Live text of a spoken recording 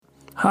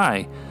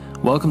Hi,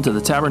 welcome to the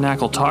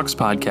Tabernacle Talks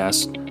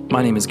podcast.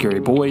 My name is Gary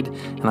Boyd,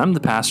 and I'm the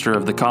pastor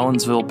of the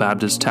Collinsville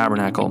Baptist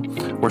Tabernacle.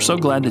 We're so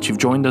glad that you've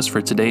joined us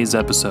for today's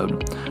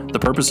episode. The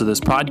purpose of this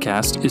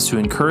podcast is to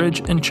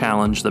encourage and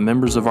challenge the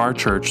members of our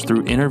church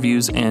through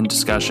interviews and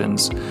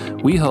discussions.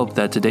 We hope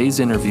that today's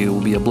interview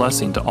will be a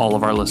blessing to all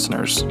of our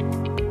listeners.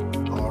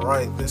 All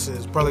right, this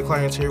is Brother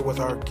Clarence here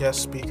with our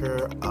guest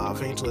speaker,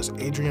 evangelist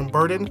Adrian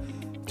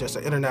Burden, just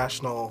an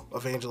international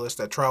evangelist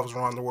that travels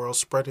around the world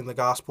spreading the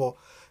gospel.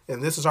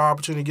 And this is our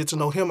opportunity to get to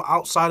know him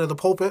outside of the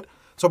pulpit.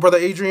 So, Brother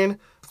Adrian,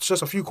 it's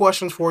just a few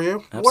questions for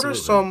you.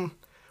 Absolutely.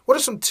 What are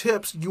some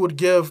tips you would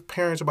give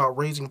parents about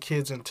raising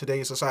kids in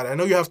today's society? I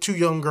know you have two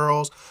young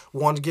girls.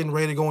 One's getting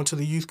ready to go into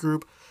the youth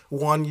group.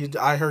 One,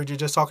 I heard you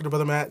just talking to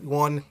Brother Matt.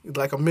 One,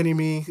 like a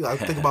mini-me. I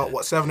think about,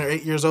 7 or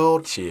 8 years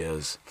old? She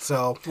is.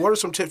 So what are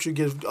some tips you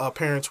give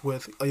parents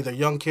with either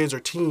young kids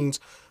or teens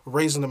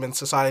raising them in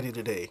society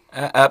today?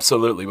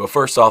 Absolutely. Well,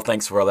 first off,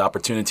 thanks for the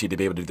opportunity to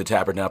be able to do the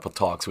Tabernacle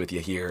Talks with you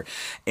here.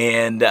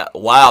 And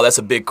wow, that's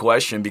a big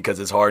question because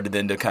it's hard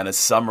to kind of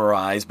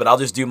summarize, but I'll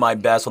just do my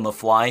best on the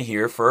fly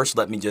here. First,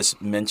 let me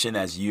just mention,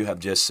 as you have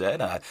just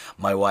said,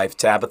 my wife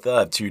Tabitha, I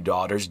have two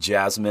daughters,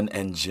 Jasmine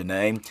and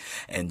Janae.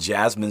 And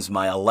Jasmine's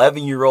my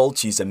 11-year-old.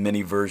 She's a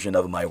mini version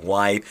of my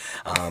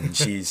wife.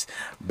 She's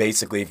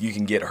basically, if you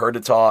can get her to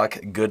talk,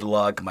 good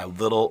luck. My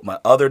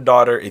other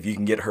daughter, if you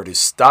can get her to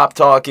stop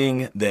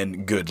talking,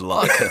 then good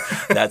luck.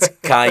 That's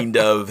kind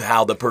of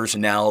how the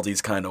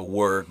personalities kind of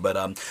work.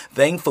 But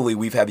thankfully,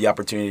 we've had the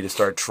opportunity to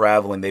start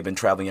traveling. They've been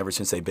traveling ever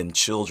since they've been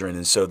children.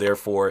 And so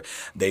therefore,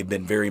 they've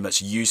been very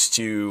much used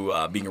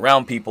to being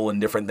around people and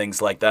different things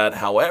like that.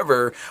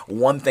 However,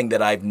 one thing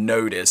that I've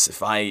noticed,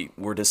 if I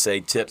were to say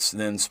tips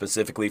then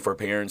specifically for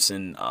parents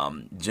and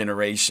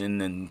generation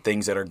and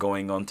things that are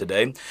going on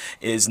today,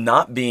 is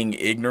not being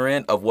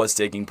ignorant of what's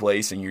taking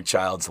place in your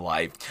child's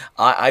life.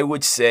 I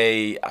would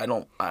say,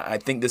 I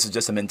think this is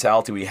just a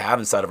mentality we have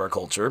inside of our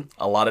culture.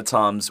 A lot of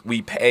times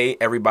we pay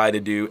everybody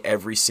to do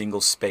every single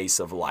space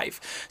of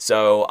life.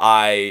 So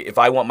if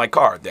I want my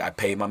car, I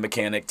pay my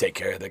mechanic, take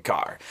care of the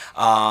car.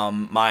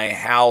 My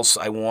house,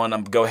 I want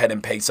to go ahead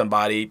and pay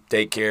somebody,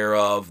 take care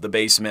of the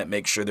basement,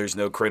 make sure there's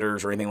no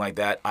critters or anything like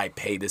that. I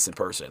pay this in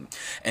person.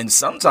 And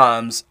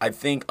sometimes I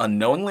think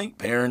unknowingly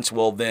parents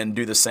will then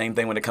do the same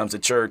thing when it comes to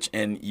church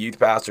and youth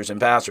pastors and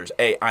pastors.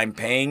 Hey, I'm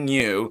paying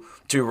you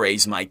to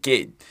raise my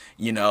kid,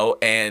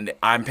 and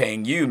I'm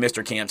paying you,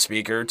 Mr. Camp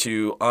Speaker,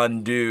 to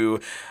undo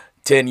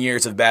 10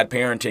 years of bad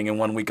parenting in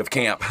 1 week of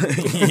camp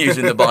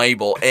using the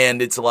Bible.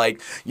 And it's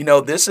like,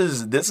 this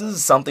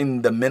is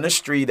something, the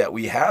ministry that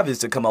we have is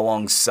to come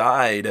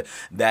alongside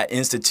that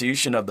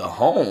institution of the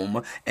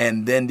home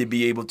and then to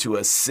be able to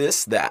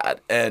assist that.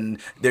 And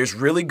there's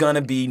really going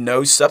to be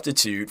no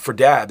substitute for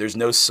dad. There's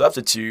no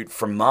substitute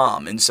for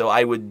mom. And so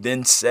I would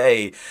then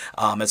say,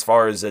 as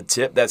far as a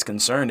tip that's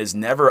concerned, is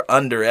never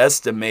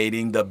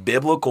underestimating the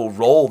biblical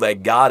role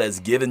that God has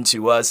given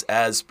to us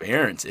as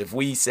parents. If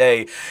we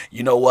say,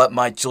 you know what,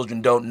 my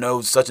children don't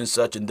know such and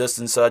such and this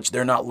and such,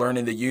 they're not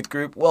learning the youth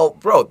group. Well,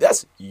 bro,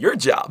 that's your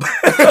job.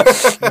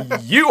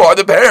 You are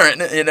the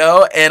parent,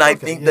 and I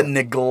think the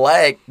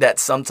neglect that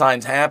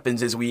sometimes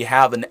happens is we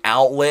have an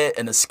outlet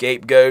and a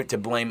scapegoat to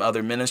blame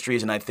other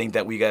ministries, and I think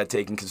that we got to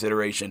take in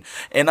consideration.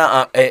 And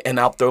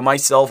I'll throw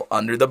myself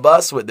under the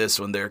bus with this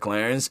one there,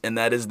 Clarence, and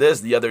that is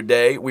this. The other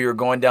day, we were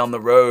going down the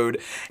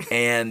road,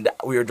 and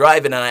we were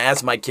driving, and I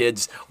asked my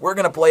kids, we're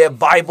going to play a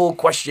Bible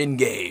question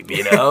game,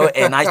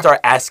 and I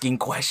start asking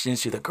questions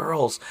to the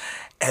girls,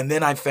 and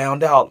then I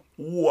found out,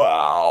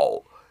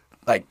 wow,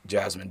 like,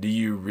 Jasmine, do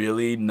you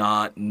really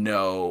not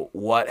know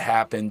what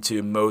happened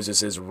to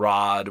Moses's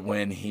rod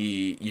when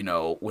he,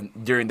 when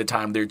during the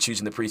time they're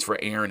choosing the priest for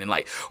Aaron, and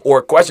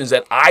or questions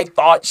that I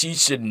thought she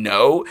should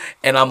know,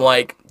 and I'm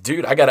like,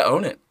 dude, I gotta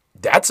own it.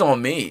 That's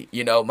on me.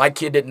 My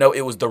kid didn't know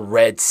it was the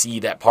Red Sea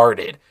that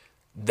parted.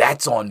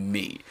 That's on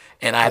me.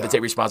 And I had to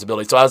take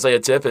responsibility. So I would say a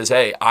tip is,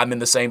 hey, I'm in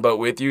the same boat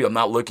with you. I'm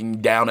not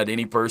looking down at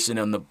any person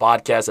on the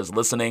podcast that's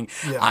listening.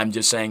 Yeah. I'm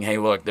just saying, hey,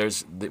 look,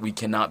 we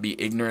cannot be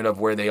ignorant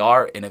of where they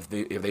are. And if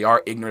they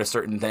are ignorant of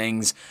certain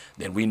things,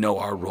 then we know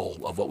our role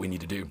of what we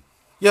need to do.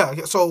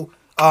 Yeah. So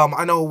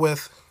I know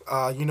with,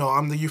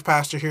 I'm the youth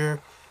pastor here.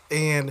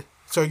 And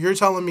so you're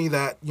telling me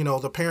that,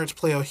 the parents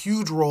play a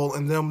huge role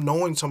in them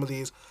knowing some of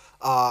these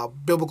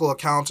biblical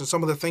accounts and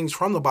some of the things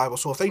from the Bible.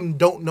 So if they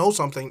don't know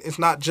something, it's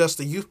not just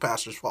the youth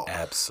pastor's fault.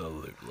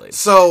 Absolutely.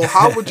 So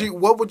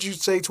what would you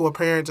say to a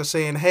parent that's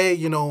saying, hey,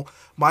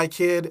 my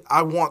kid,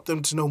 I want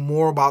them to know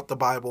more about the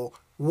Bible.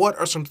 What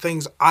are some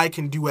things I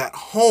can do at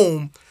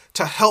home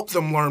to help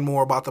them learn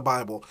more about the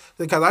Bible?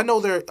 Because I know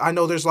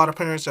there's a lot of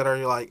parents that are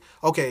like,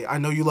 okay, I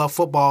know you love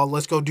football.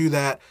 Let's go do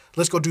that.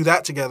 Let's go do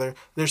that together.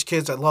 There's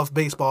kids that love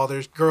baseball.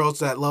 There's girls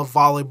that love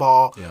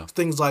volleyball,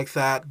 things like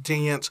that,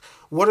 dance.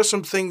 What are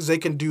some things they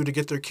can do to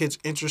get their kids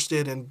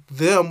interested in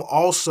them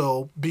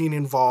also being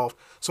involved?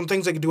 Some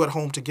things they can do at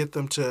home to get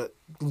them to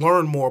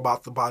learn more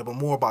about the Bible,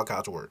 more about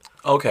God's Word.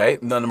 Okay.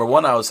 Number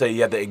one, I would say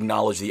you have to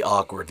acknowledge the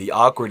awkward. The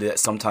awkward that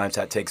sometimes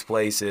that takes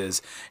place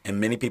is in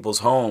many people's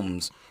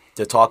homes,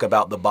 to talk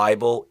about the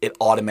Bible, it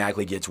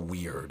automatically gets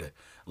weird.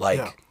 Like,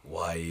 Yeah.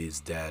 why is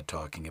dad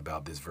talking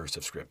about this verse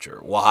of scripture?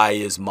 Why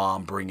is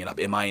mom bringing it up?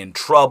 Am I in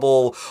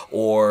trouble?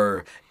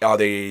 Or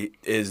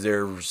is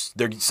there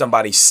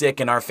somebody sick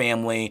in our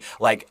family?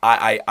 Like,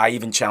 I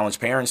even challenge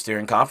parents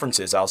during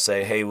conferences. I'll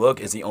say, hey,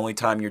 look, is the only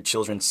time your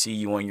children see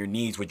you on your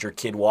knees with your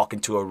kid walk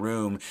into a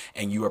room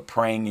and you are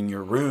praying in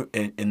your room,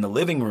 in the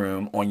living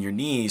room on your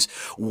knees,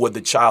 would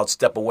the child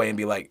step away and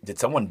be like, did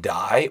someone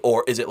die?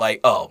 Or is it like,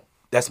 oh,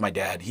 that's my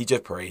dad. He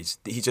just prays.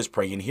 He's just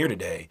praying here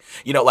today.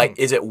 Like,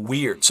 is it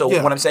weird? So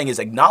Yeah. what I'm saying is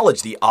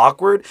acknowledge the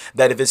awkward,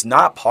 that if it's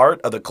not part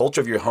of the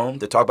culture of your home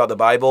to talk about the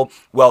Bible,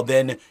 well,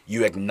 then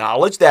you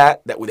acknowledge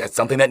that's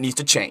something that needs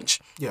to change.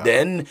 Yeah.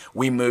 Then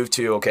we move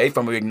to, okay,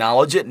 from we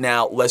acknowledge it,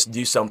 now let's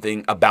do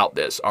something about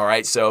this. All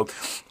right. So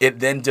it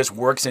then just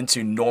works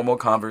into normal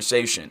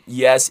conversation.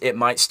 Yes, it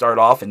might start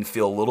off and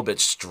feel a little bit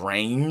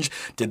strange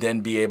to then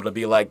be able to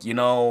be like,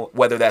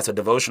 whether that's a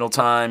devotional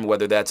time,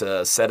 whether that's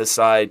a set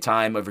aside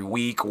time every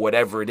week,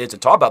 whatever it is to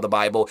talk about the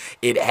Bible,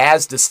 it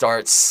has to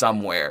start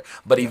somewhere.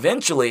 But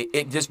eventually,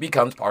 it just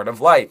becomes part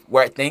of life,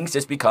 where things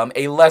just become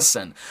a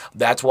lesson.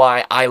 That's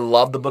why I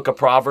love the book of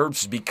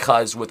Proverbs,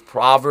 because with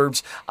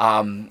Proverbs,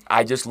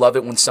 I just love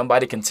it when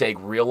somebody can take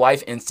real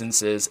life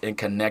instances and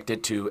connect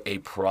it to a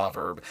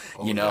proverb.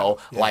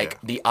 Like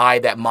the eye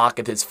that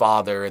mocketh his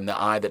father and the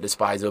eye that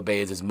despises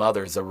obeys his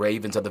mother, the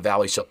ravens of the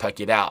valley shall peck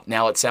it out.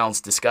 Now, it sounds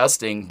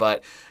disgusting,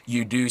 but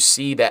you do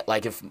see that,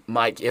 like,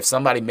 if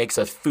somebody makes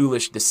a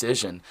foolish decision,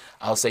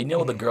 I'll say,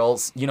 the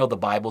girls, the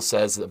Bible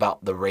says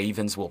about the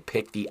ravens will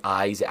pick the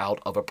eyes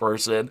out of a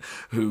person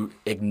who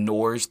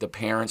ignores the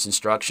parents'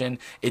 instruction.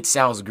 It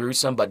sounds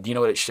gruesome, but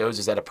what it shows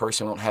is that a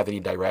person won't have any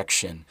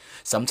direction.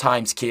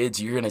 Sometimes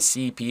kids, you're going to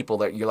see people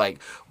that you're like,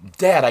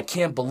 Dad, I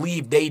can't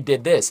believe they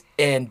did this.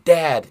 And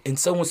Dad, and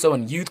so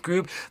in youth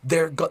group,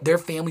 their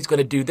family's going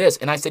to do this.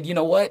 And I said, you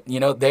know what?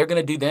 They're going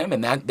to do them,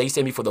 and that they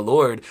stand before the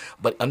Lord.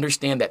 But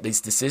understand that these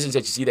decisions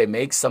that you see they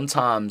make,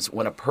 sometimes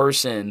when a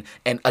person,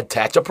 and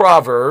attach a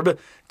proverb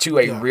to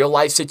a real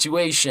life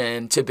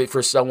situation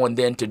for someone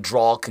then to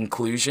draw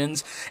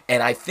conclusions.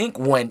 And I think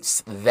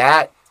once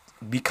that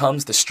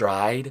becomes the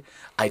stride,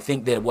 I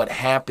think that what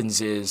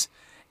happens is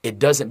it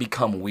doesn't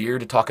become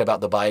weird to talk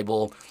about the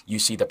Bible. You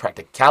see the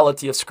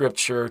practicality of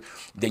Scripture,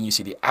 then you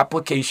see the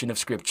application of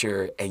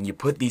Scripture, and you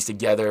put these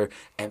together,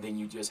 and then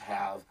you just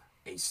have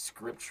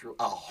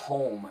a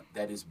home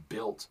that is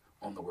built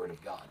on the Word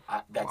of God.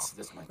 That's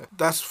my thing.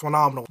 That's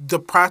phenomenal. The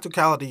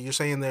practicality you're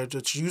saying there,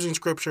 just using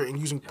scripture and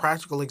using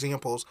practical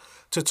examples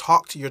to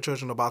talk to your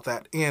children about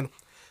that. And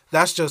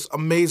that's just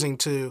amazing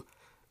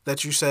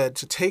that you said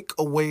to take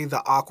away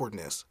the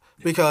awkwardness.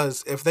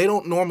 Because if they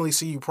don't normally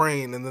see you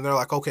praying and then they're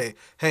like, okay,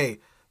 hey,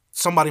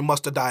 somebody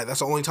must have died.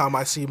 That's the only time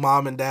I see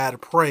mom and dad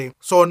pray.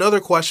 So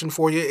another question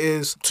for you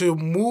is to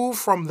move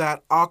from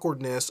that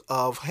awkwardness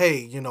of,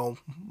 hey,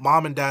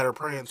 mom and dad are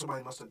praying,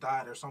 somebody must have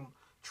died or some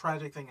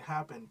tragic thing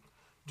happened.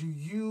 Do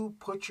you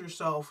put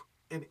yourself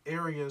in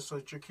areas so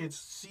that your kids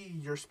see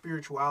your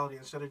spirituality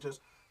instead of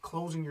just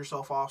closing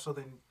yourself off, so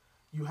then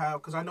you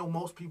have, because I know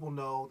most people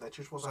know that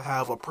you're supposed to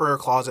have a prayer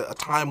closet, a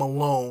time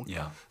alone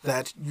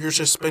that you're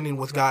just spending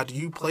with God. Do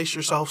you place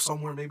yourself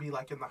somewhere, maybe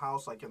like in the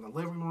house, like in the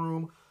living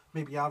room,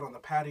 maybe out on the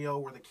patio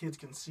where the kids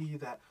can see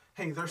that,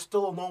 hey, they're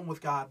still alone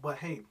with God, but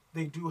hey,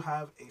 they do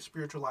have a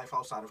spiritual life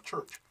outside of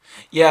church?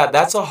 Yeah,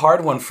 that's a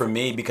hard one for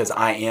me because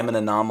I am an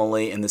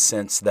anomaly in the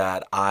sense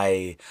that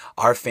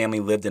our family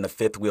lived in a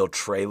fifth wheel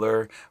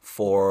trailer,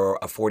 for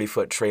a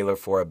 40-foot trailer,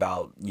 for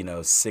about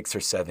 6 or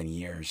 7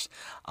 years.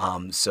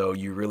 So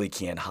you really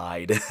can't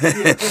hide.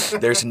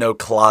 There's no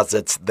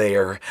closets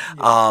there.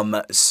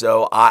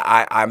 So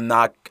I'm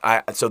not.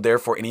 So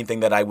therefore,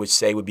 anything that I would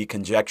say would be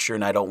conjecture,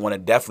 and I don't want to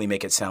definitely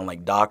make it sound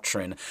like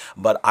doctrine.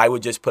 But I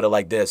would just put it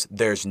like this: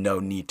 there's no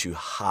need to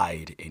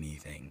hide anything.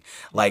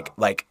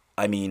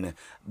 I mean,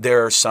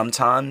 there are some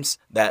times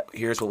that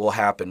here's what will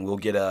happen. We'll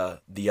get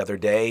the other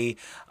day,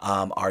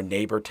 our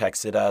neighbor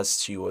texted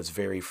us. She was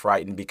very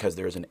frightened because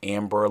there was an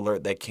Amber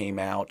Alert that came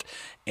out.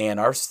 And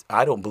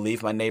I don't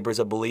believe my neighbor's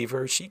a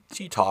believer. She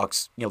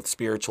talks,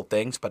 spiritual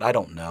things, but I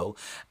don't know.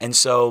 And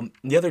so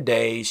the other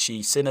day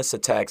she sent us a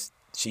text.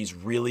 She's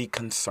really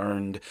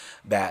concerned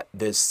that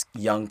this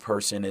young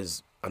person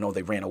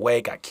they ran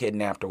away, got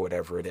kidnapped, or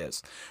whatever it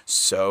is.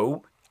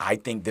 So I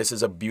think this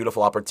is a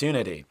beautiful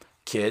opportunity.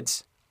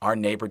 Kids, our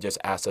neighbor just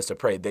asked us to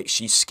pray.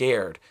 She's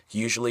scared.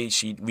 Usually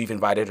we've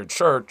invited her to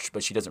church,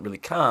 but she doesn't really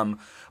come.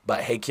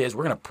 But hey, kids,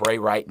 we're going to pray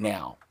right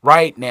now.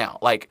 Right now.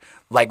 Like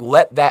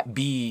let that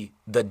be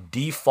the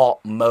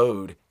default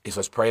mode, is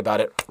let's pray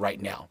about it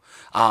right now.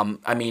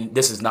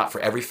 This is not for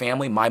every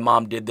family. My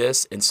mom did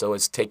this, and so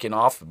it's taken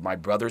off. My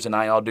brothers and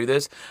I all do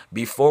this.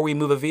 Before we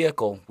move a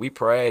vehicle, we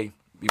pray.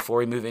 Before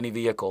we move any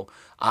vehicle.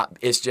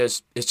 It's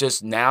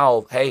just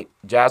now, hey,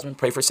 Jasmine,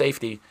 pray for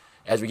safety.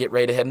 as we get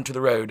ready to head into the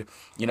road,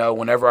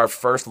 whenever our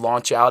first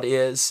launch out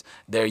is,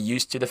 they're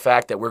used to the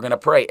fact that we're going to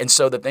pray. And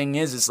so the thing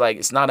is like,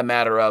 it's not a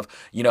matter of,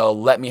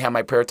 let me have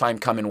my prayer time,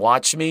 come and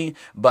watch me,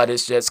 but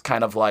it's just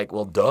kind of like,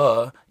 well,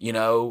 duh,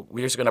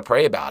 we're just going to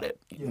pray about it,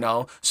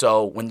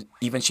 So when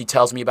even she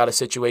tells me about a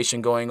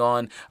situation going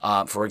on,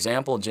 for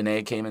example,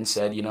 Janae came and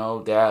said,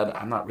 Dad,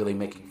 I'm not really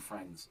making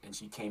friends. And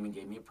she came and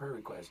gave me a prayer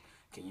request.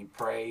 Can you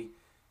pray,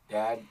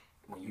 Dad?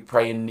 When you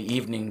pray in the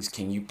evenings,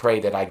 can you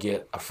pray that I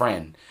get a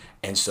friend?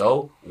 And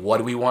so what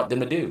do we want them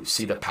to do?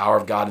 See the power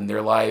of God in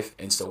their life.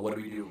 And so what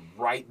do we do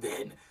right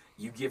then?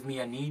 You give me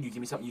a need, you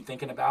give me something you're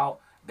thinking about.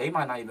 They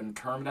might not even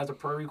term it as a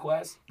prayer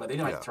request, but they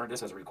might turn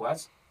this as a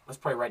request. Let's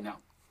pray right now.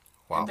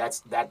 Wow. And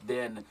that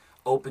then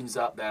opens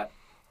up that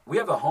we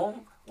have a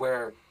home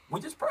where we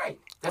just pray.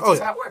 That's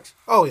just how it works.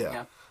 Oh,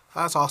 yeah.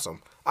 That's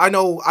awesome. I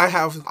know I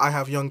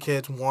have young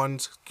kids.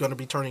 One's going to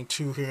be turning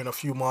 2 here in a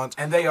few months.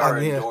 And they are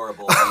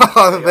adorable.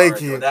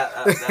 Thank you.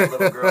 That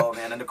little girl,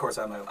 man, and of course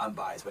I'm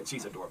biased, but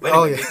she's adorable.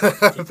 Anyway,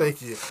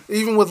 thank you.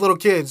 Even with little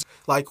kids,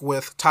 like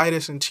with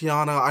Titus and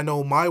Tiana, I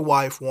know my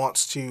wife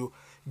wants to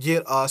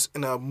get us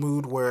in a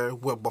mood where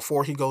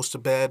before he goes to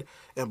bed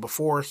and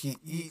before he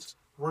eats,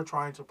 we're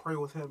trying to pray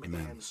with him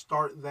and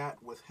start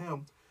that with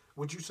him.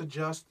 Would you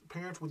suggest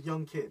parents with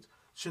young kids,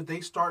 should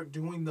they start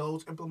doing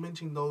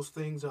implementing those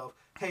things of,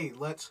 hey,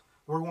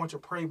 we're going to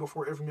pray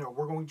before every meal.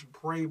 We're going to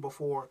pray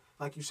before,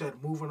 like you said,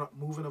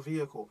 moving a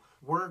vehicle.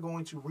 We're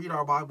going to read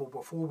our Bible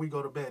before we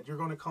go to bed. You're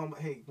going to come,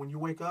 hey, when you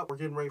wake up, we're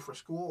getting ready for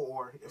school,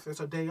 or if it's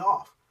a day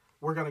off,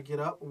 we're going to get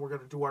up and we're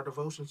going to do our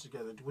devotions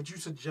together. Would you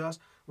suggest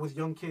with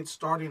young kids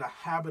starting a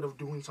habit of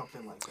doing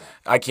something like that?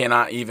 I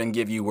cannot even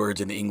give you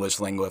words in the English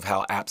language of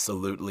how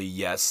absolutely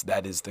yes,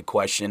 that is the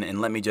question.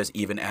 And let me just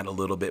even add a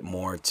little bit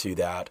more to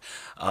that.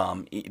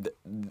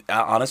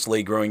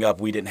 Honestly, growing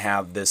up, we didn't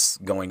have this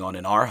going on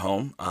in our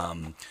home.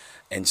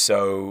 And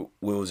so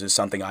it was just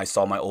something I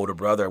saw my older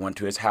brother. I went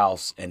to his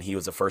house, and he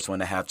was the first one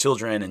to have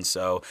children. And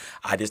so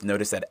I just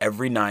noticed that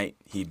every night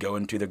he'd go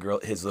into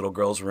his little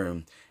girl's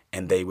room,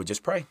 and they would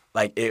just pray.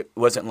 Like, it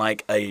wasn't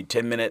like a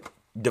 10-minute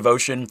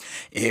devotion.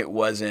 It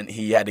wasn't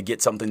he had to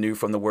get something new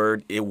from the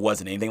Word. It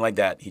wasn't anything like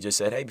that. He just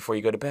said, hey, before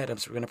you go to bed,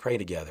 we're going to pray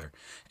together.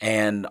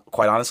 And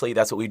quite honestly,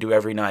 that's what we do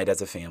every night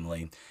as a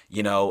family.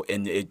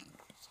 And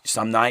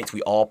some nights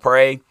we all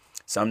pray.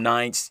 Some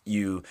nights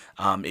it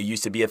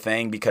used to be a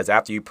thing because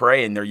after you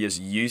pray and they're just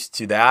used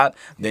to that,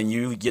 then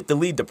you get to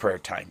lead the prayer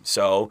time.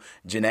 So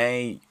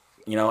Janae,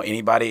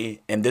 anybody,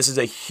 and this is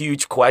a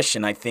huge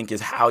question, I think,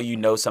 is how you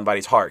know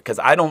somebody's heart. Because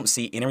I don't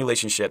see any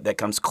relationship that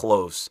comes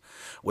close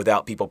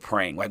without people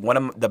praying. Like, one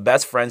of the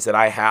best friends that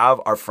I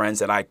have are friends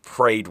that I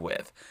prayed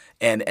with.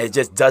 And it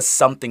just does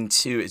something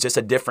too. It's just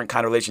a different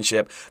kind of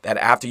relationship that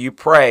after you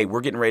pray,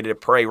 we're getting ready to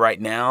pray right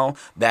now,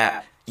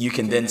 that you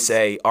can then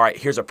say, all right,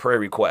 here's a prayer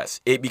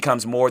request. It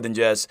becomes more than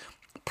just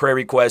prayer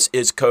request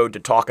is code to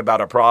talk about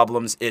our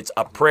problems. It's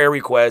a prayer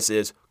request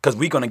is because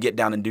we're going to get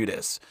down and do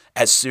this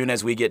as soon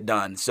as we get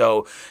done.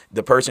 So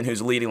the person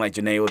who's leading, like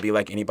Janae, would be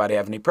like, anybody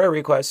have any prayer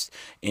requests?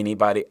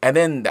 Anybody? And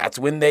then that's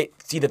when the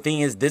thing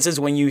is, this is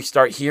when you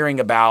start hearing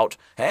about,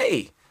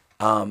 hey,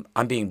 I'm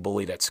being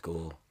bullied at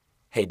school.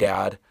 Hey,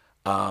 Dad,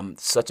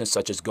 such and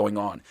such is going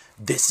on.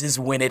 This is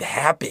when it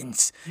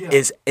happens,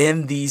 is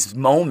in these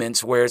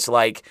moments where it's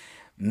like,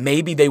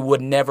 maybe they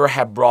would never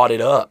have brought it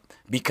up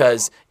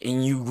because,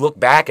 and you look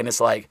back and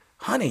it's like,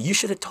 honey, you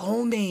should have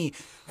told me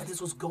that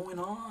this was going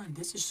on.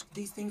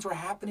 These things were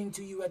happening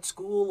to you at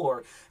school,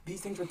 or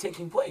these things were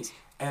taking place.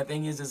 And the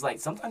thing is like,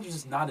 sometimes you're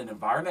just not in an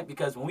environment,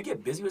 because when we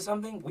get busy with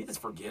something, we just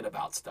forget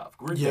about stuff.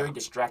 We're very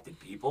distracted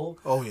people.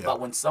 Oh, yeah. But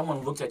when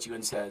someone looks at you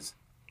and says,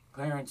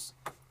 Clarence,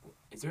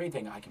 is there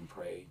anything I can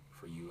pray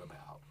for you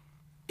about?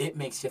 It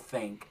makes you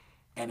think,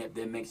 and it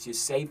then makes you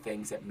say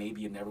things that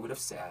maybe you never would have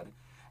said.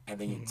 And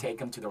then you take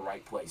them to the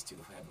right place, to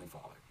the Heavenly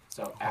Father.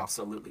 So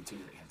absolutely to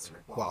the answer.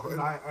 Wow. And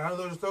I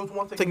there's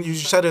one thing you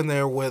said in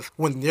there with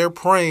when they're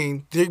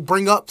praying, they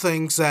bring up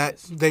things that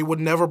they would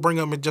never bring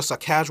up in just a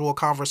casual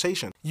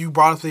conversation. You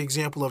brought up the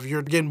example of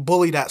you're getting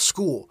bullied at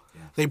school.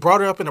 Yeah. They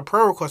brought it up in a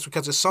prayer request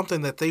because it's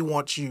something that they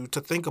want you to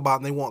think about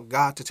and they want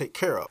God to take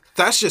care of.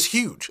 That's just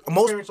huge.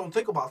 Most parents don't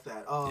think about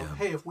that.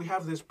 Hey, if we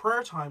have this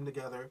prayer time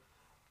together,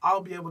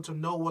 I'll be able to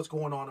know what's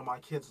going on in my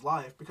kid's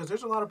life. Because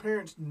there's a lot of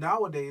parents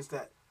nowadays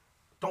that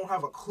don't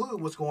have a clue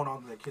what's going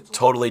on in their kids' life.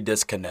 Totally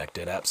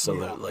disconnected,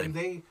 absolutely.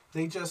 Yeah,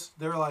 and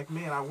they're like,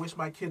 man, I wish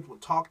my kids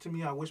would talk to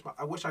me. I wish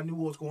I knew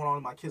what was going on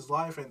in my kid's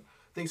life. And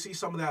they see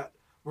some of that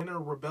inner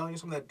rebellion,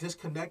 some of that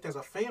disconnect as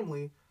a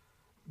family.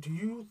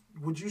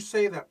 Would you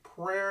say that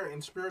prayer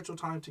and spiritual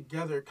time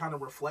together kind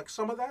of reflects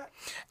some of that?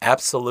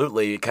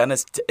 Absolutely. It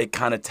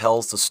kind of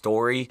tells the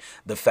story,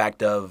 the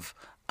fact of,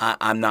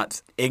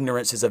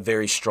 ignorance is a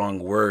very strong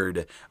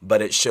word,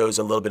 but it shows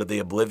a little bit of the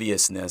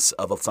obliviousness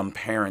of some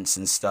parents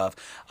and stuff.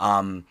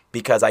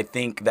 Because I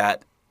think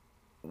that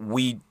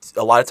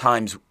a lot of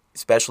times,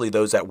 especially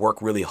those that work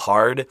really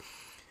hard,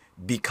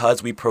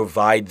 because we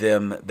provide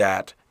them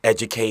that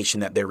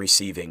education that they're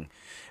receiving,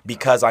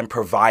 because I'm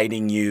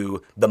providing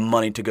you the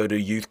money to go to a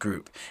youth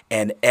group,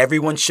 and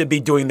everyone should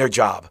be doing their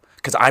job.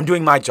 because I'm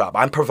doing my job.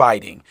 I'm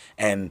providing.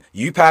 And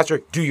you,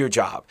 pastor, do your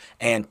job.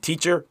 And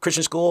teacher,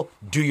 Christian school,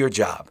 do your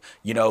job.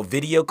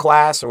 Video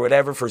class or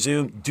whatever for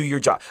Zoom, do your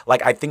job.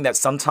 Like, I think that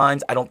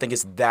sometimes I don't think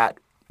it's that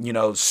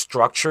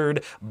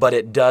structured, but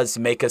it does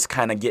make us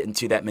kind of get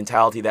into that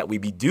mentality that we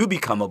do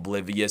become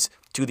oblivious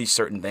to these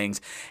certain things.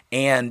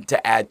 And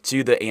to add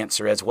to the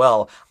answer as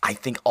well, I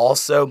think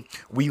also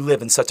we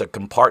live in such a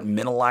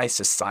compartmentalized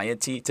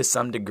society to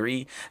some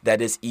degree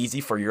that it's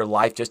easy for your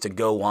life just to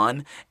go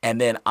on. And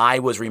then I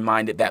was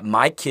reminded that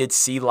my kids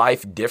see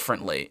life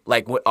differently.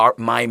 Like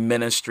my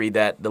ministry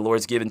that the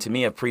Lord's given to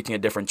me of preaching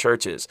at different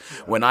churches.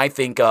 Yeah. When I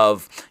think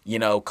of,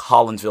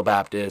 Collinsville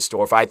Baptist,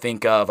 or if I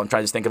think of, I'm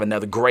trying to think of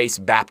another Grace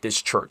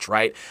Baptist Church,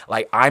 right?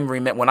 Like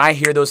when I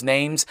hear those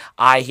names,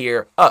 I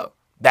hear, oh,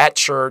 that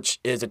church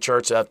is a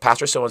church of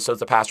Pastor so-and-so is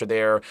the pastor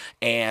there,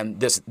 and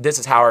this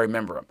is how I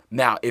remember him.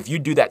 Now, if you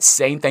do that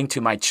same thing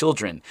to my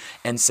children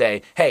and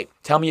say, hey,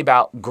 tell me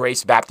about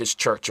Grace Baptist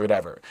Church or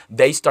whatever,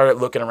 they started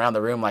looking around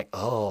the room like,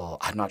 oh,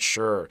 I'm not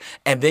sure.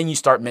 And then you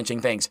start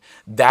mentioning things.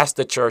 That's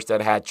the church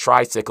that had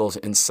tricycles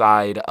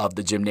inside of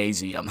the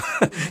gymnasium.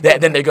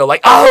 Then they go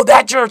like, oh,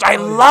 that church, I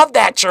love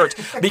that church,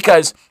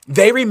 because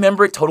they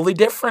remember it totally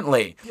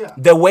differently. Yeah.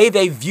 The way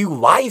they view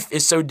life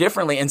is so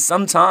differently, and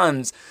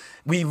sometimes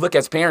we look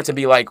as parents and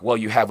be like, well,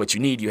 you have what you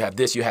need, you have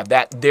this, you have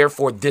that,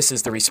 therefore this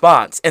is the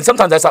response. And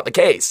sometimes that's not the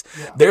case.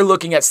 Yeah. They're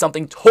looking at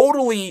something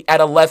totally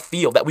at a left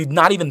field that we've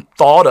not even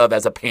thought of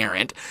as a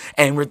parent.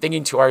 And we're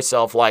thinking to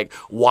ourselves, like,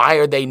 why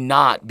are they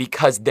not?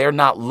 Because they're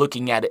not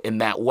looking at it in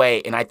that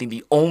way. And I think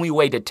the only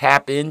way to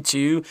tap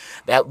into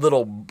that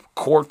little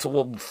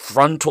cortical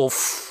frontal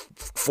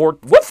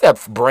what's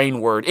that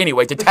brain word?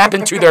 Anyway, to tap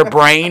into their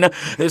brain,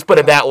 let's put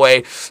it that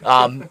way,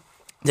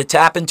 to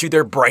tap into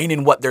their brain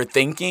and what they're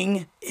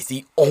thinking is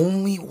the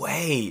only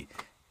way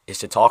is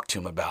to talk to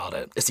them about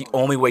it. It's the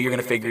only way you're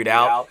going to figure it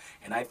out.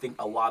 And I think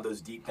a lot of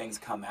those deep things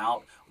come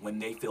out when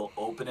they feel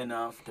open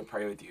enough to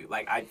pray with you.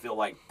 Like, I feel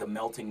like the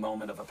melting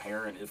moment of a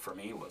parent for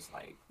me was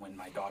like when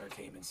my daughter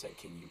came and said,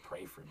 can you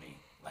pray for me?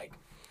 Like,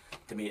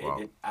 to me,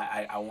 wow.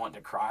 I want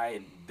to cry,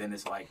 and then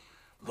it's like,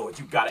 Lord,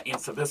 you got to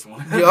answer this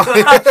one.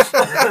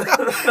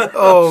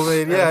 Oh,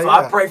 man, yeah. So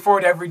I pray for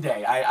it every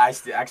day.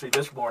 Actually,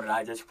 this morning,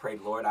 I just prayed,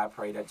 Lord, I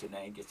pray that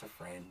Janae gets a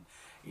friend,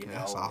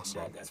 that's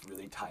awesome. That's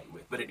really tight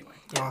with. But anyway.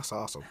 Yeah. That's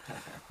awesome.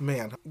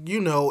 Man,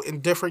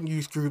 in different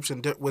youth groups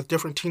and with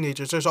different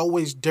teenagers, there's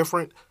always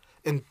different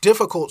and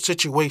difficult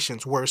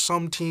situations where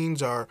some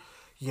teens are,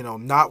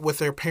 not with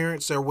their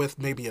parents. They're with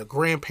maybe a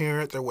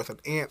grandparent. They're with an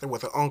aunt. They're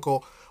with an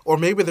uncle. Or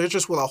maybe they're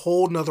just with a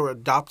whole nother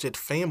adopted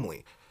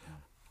family.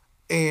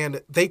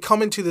 And they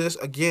come into this,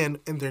 again,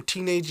 in their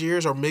teenage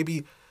years, or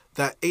maybe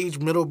that age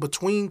middle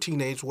between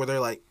teenage where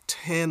they're like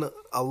 10,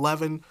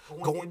 11,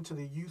 going into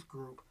the youth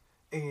group,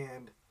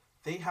 and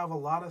they have a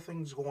lot of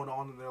things going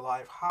on in their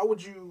life. How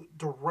would you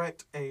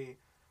direct a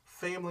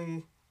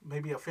family,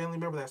 maybe a family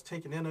member that's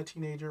taken in a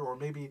teenager, or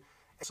maybe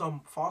some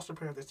foster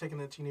parent that's taken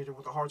in a teenager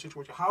with a hard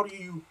situation? How do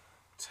you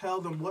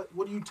tell them,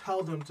 what do you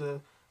tell them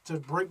to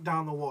break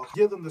down the walls?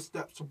 Give them the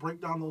steps to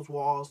break down those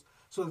walls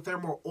so that they're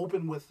more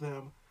open with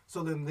them,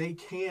 so then they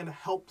can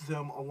help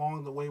them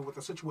along the way with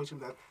the situation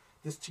that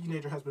this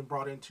teenager has been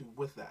brought into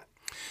with that.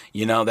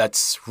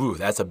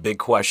 That's a big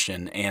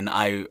question. And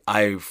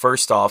I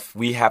first off,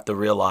 we have to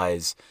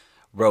realize,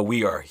 bro,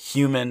 we are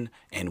human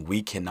and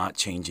we cannot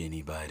change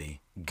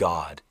anybody.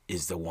 God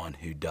is the one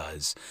who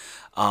does.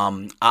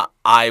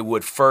 I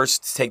would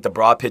first take the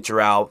broad picture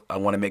out. I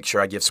want to make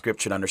sure I give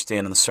scripture to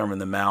understand in the Sermon on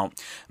the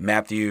Mount,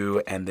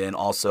 Matthew, and then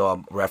also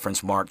I'll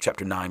reference Mark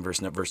chapter 9,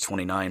 verse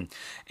 29.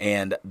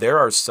 And there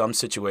are some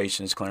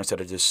situations, Clarence, that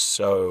are just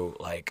so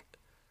like,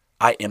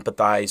 I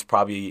empathize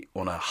probably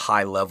on a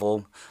high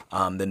level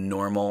than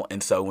normal.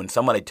 And so when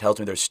somebody tells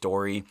me their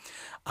story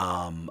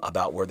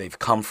about where they've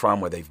come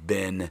from, where they've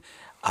been,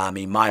 I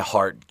mean, my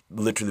heart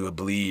literally would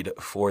bleed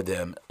for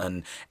them.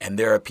 And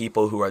there are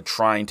people who are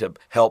trying to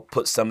help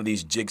put some of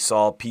these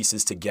jigsaw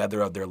pieces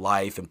together of their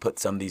life and put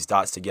some of these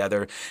dots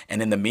together.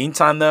 And in the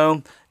meantime,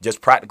 though,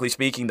 just practically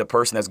speaking, the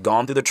person that's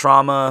gone through the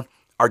trauma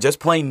are just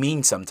plain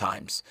mean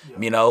sometimes.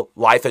 Yeah.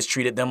 Life has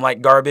treated them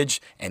like garbage,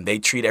 and they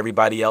treat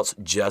everybody else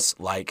just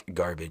like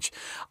garbage.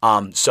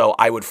 So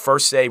I would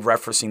first say,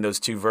 referencing those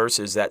two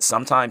verses, that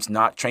sometimes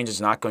change is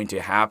not going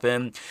to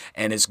happen,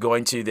 and it's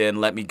going to then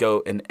let me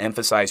go and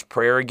emphasize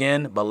prayer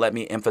again, but let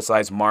me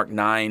emphasize Mark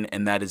 9,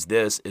 and that is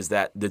this, is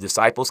that the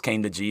disciples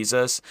came to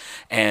Jesus,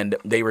 and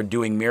they were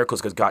doing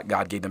miracles because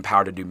God gave them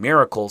power to do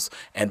miracles,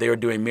 and they were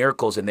doing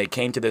miracles, and they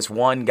came to this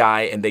one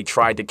guy, and they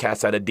tried to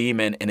cast out a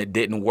demon, and it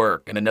didn't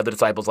work, and another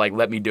disciple was like,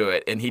 let me do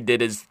it. And he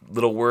did his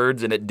little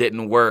words and it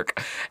didn't work.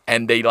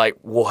 And they like,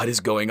 what is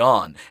going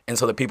on? And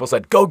so the people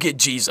said, go get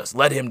Jesus.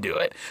 Let him do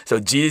it. So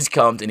Jesus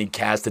comes and he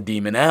casts the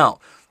demon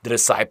out. The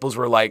disciples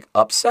were like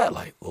upset,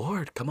 like,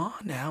 Lord, come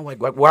on now.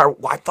 Like,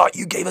 I thought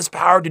you gave us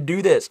power to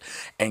do this.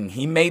 And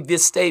he made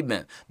this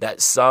statement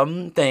that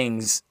some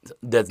things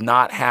does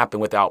not happen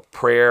without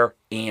prayer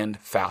and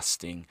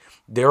fasting.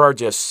 There are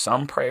just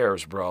some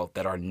prayers, bro,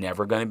 that are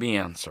never going to be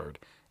answered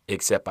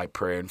except by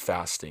prayer and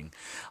fasting.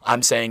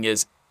 I'm saying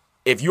is,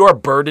 if you are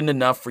burdened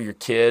enough for your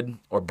kid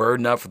or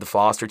burdened enough for the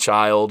foster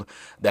child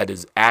that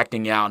is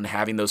acting out and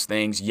having those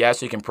things,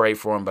 yes, you can pray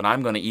for them, but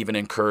I'm going to even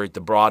encourage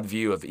the broad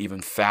view of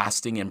even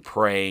fasting and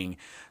praying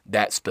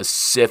that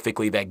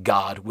specifically that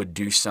God would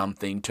do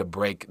something to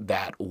break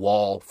that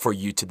wall for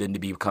you to then to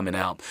be coming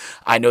out.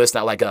 I know it's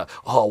not like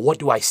what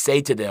do I say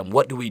to them?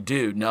 What do we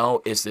do?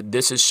 No, it's that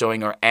this is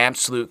showing our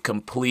absolute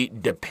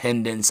complete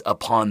dependence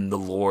upon the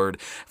Lord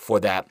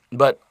for that.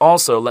 But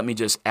also, let me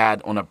just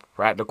add on a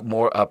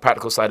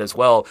practical side as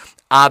well.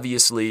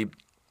 Obviously,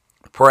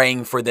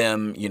 praying for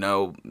them,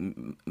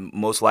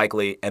 most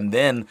likely, and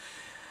then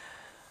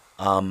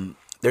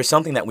there's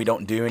something that we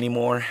don't do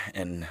anymore,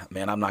 and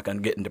man, I'm not going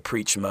to get into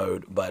preach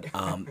mode, but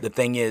the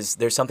thing is,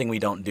 there's something we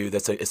don't do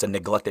it's a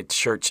neglected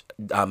church,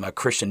 a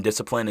Christian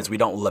discipline, is we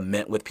don't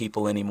lament with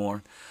people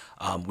anymore.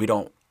 We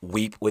don't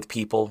weep with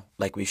people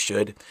like we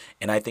should,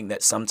 and I think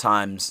that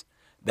sometimes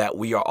that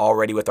we are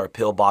already with our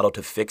pill bottle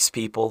to fix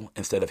people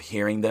instead of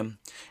hearing them,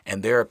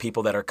 and there are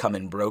people that are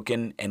coming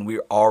broken, and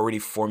we're already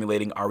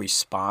formulating our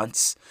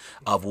response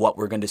of what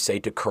we're going to say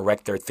to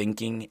correct their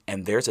thinking,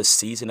 and there's a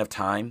season of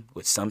time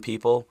with some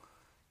people.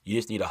 You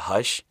just need to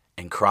hush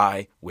and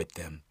cry with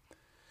them.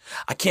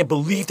 I can't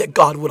believe that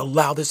God would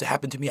allow this to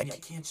happen to me. I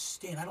can't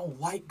stand. I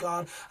don't like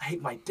God. I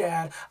hate my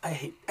dad. I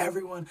hate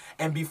everyone.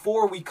 And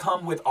before we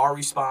come with our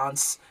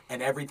response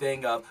and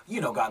everything of,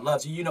 God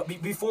loves you,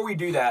 before we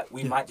do that,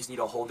 we might just need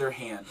to hold their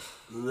hand,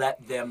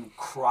 let them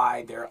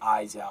cry their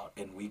eyes out,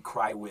 and we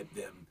cry with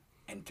them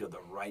until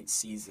the right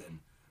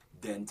season,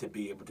 then to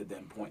be able to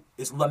then point.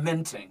 It's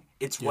lamenting.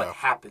 It's what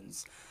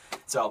happens.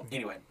 So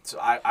anyway,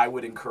 I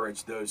would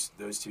encourage those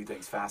two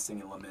things,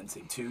 fasting and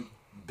lamenting, two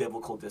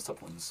biblical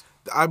disciplines.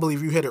 I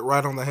believe you hit it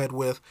right on the head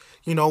with,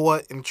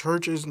 in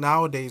churches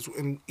nowadays,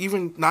 and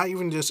even not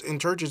even just in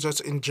churches,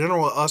 just in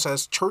general, us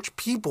as church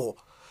people,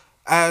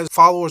 as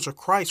followers of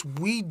Christ,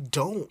 we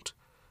don't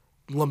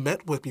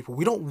lament with people.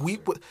 We don't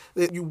weep with,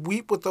 you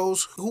weep with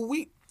those who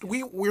weep.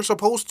 We're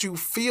supposed to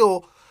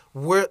feel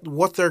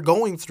what they're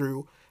going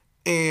through,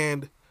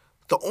 and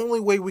the only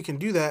way we can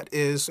do that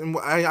is, and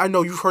I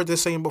know you've heard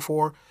this saying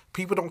before,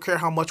 people don't care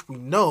how much we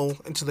know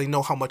until they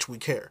know how much we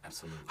care.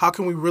 Absolutely. How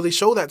can we really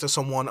show that to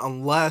someone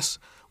unless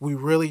we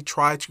really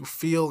try to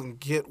feel and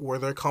get where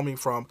they're coming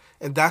from?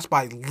 And that's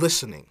by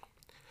listening.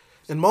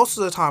 And most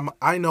of the time,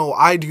 I know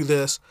I do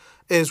this,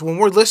 is when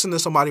we're listening to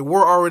somebody,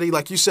 we're already,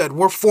 like you said,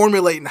 we're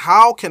formulating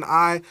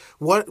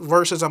what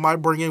verses am I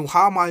bringing?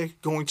 How am I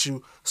going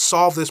to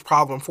solve this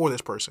problem for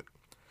this person?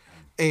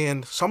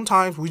 And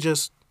sometimes we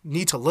just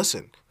need to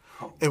listen.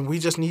 And we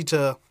just need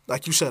to,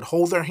 like you said,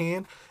 hold their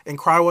hand and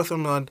cry with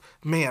them. And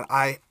man,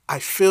 I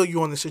feel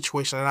you on the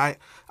situation, and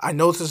I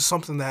know this is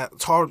something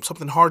that's hard,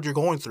 something hard you're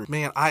going through.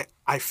 Man, I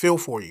feel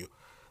for you.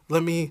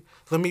 Let me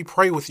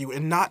pray with you,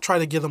 and not try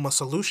to give them a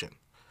solution.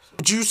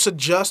 Would you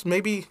suggest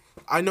maybe?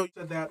 I know you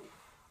said that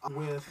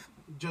with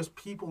just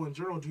people in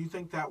general. Do you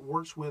think that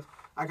works with,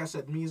 like I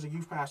said, me as a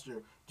youth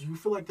pastor? Do you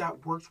feel like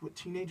that works with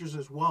teenagers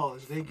as well?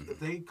 As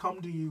they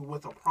come to you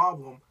with a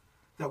problem,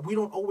 that we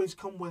don't always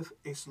come with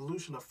a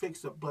solution to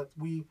fix it, but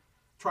we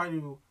try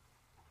to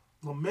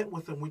lament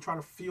with them. We try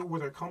to feel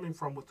where they're coming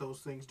from with those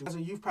things. As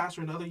a youth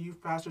pastor and other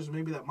youth pastors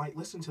maybe that might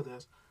listen to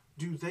this,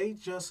 do they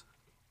just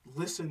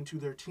listen to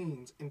their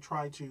teens and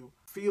try to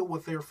feel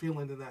what they're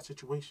feeling in that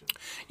situation?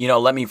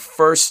 Let me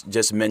first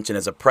just mention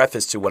as a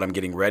preface to what I'm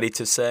getting ready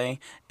to say,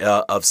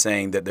 of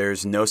saying that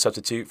there's no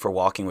substitute for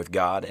walking with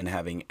God and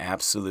having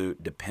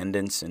absolute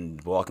dependence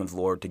and walking with the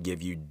Lord to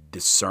give you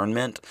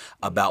discernment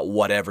about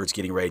whatever's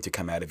getting ready to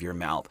come out of your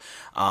mouth.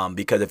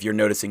 Because if you're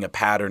noticing a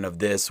pattern of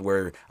this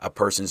where a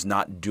person's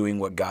not doing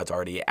what God's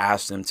already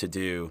asked them to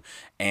do,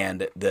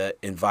 and the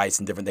advice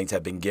and different things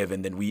have been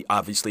given, then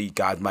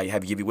God might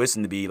have to give you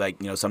wisdom to be like,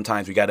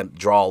 sometimes we got to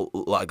draw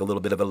like a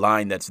little bit of a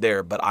line that's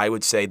there, but I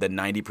would say that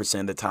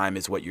 90% of the time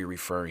is what you're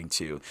referring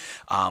to.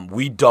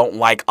 We don't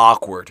like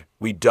awkward.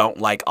 We don't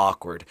like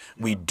awkward.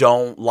 We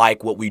don't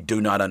like what we do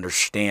not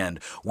understand.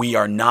 We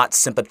are not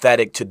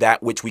sympathetic to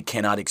that which we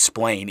cannot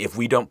explain. If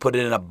we don't put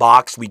it in a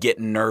box, we get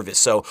nervous.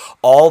 So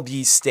all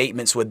these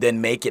statements would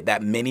then make it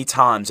that many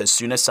times, as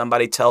soon as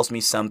somebody tells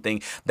me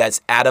something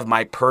that's out of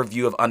my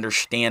purview of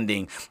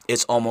understanding,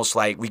 it's almost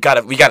like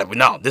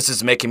no, this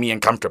is making me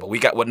uncomfortable. We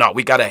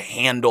got to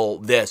handle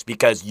this,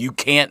 because you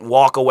can't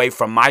walk away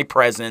from my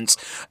presence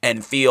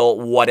and feel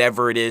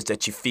whatever it is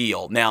that you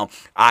feel. Now,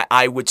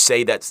 I would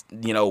say that,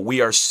 we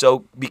are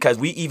so, because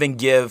we even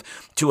give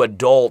to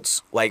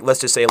adults, like let's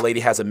just say a lady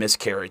has a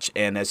miscarriage,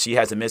 and as she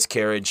has a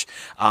miscarriage,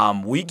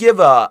 we give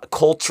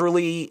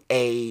culturally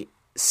a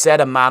set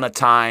amount of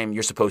time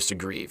you're supposed to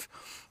grieve.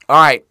 All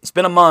right, it's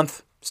been a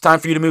month. It's time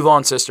for you to move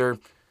on, sister.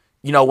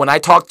 When I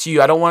talk to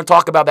you, I don't want to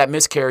talk about that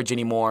miscarriage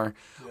anymore.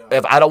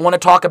 If I don't want to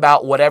talk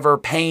about whatever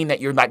pain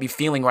that you might be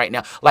feeling right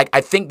now. Like,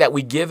 I think that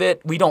we give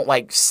it, we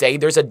don't say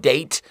there's a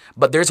date,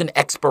 but there's an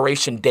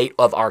expiration date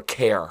of our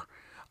care.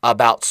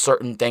 about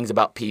certain things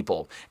about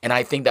people. And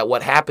I think that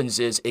what happens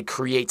is it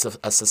creates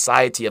a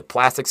society of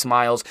plastic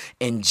smiles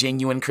and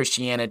genuine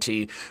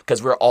Christianity,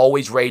 because we're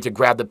always ready to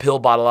grab the pill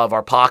bottle out of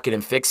our pocket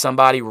and fix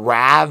somebody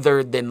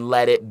rather than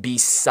let it be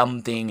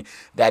something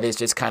that is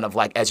just kind of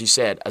like, as you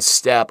said, a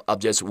step of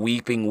just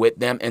weeping with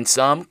them. And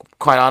some,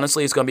 quite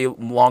honestly, it's going to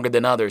be longer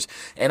than others.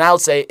 And I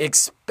would say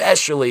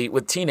especially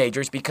with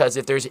teenagers, because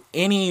if there's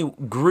any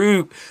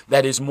group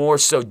that is more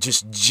so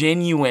just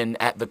genuine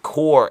at the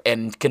core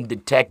and can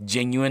detect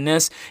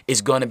genuineness,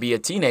 is going to be a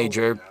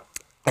teenager.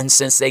 And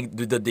since they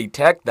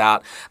detect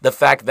that, the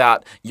fact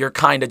that you're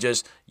kind of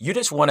you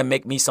just want to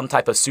make me some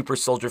type of super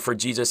soldier for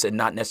Jesus and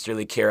not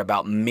necessarily care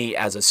about me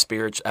as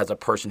a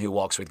person who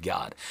walks with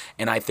God.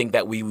 And I think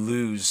that we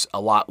lose a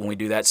lot when we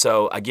do that.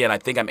 So again, I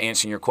think I'm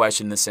answering your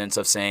question in the sense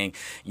of saying,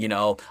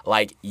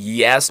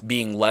 yes,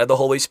 being led of the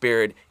Holy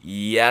Spirit,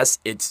 yes,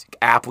 it's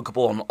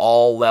applicable on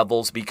all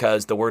levels,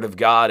 because the Word of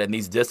God and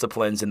these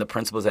disciplines and the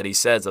principles that he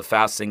says of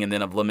fasting and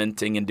then of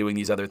lamenting and doing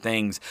these other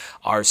things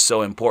are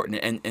so important.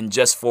 And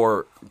just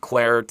for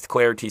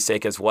clarity's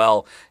sake as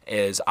well,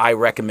 is I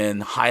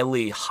recommend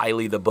highly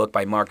the book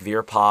by Mark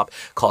Veerpop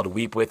called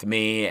Weep With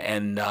Me.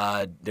 And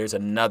there's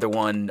another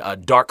one,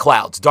 Dark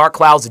Clouds,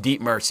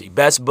 Deep Mercy.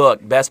 Best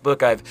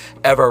book I've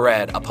ever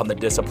read upon the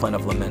discipline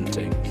of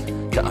lamenting,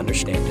 to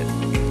understand it.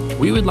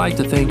 We would like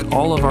to thank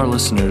all of our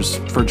listeners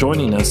for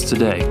joining us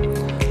today.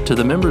 To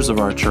the members of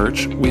our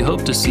church, we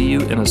hope to see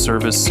you in a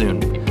service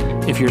soon.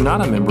 If you're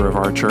not a member of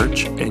our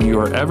church and you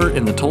are ever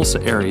in the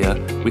Tulsa area,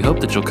 we hope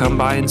that you'll come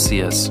by and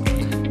see us.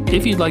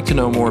 If you'd like to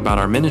know more about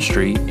our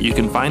ministry, you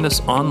can find us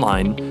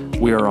online.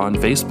 We are on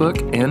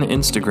Facebook and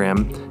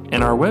Instagram,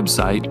 and our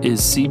website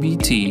is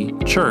cbtchurch.com.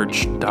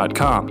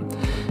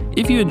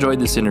 If you enjoyed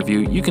this interview,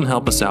 you can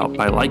help us out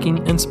by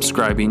liking and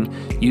subscribing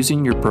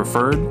using your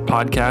preferred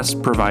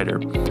podcast provider.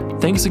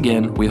 Thanks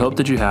again. We hope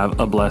that you have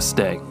a blessed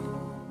day.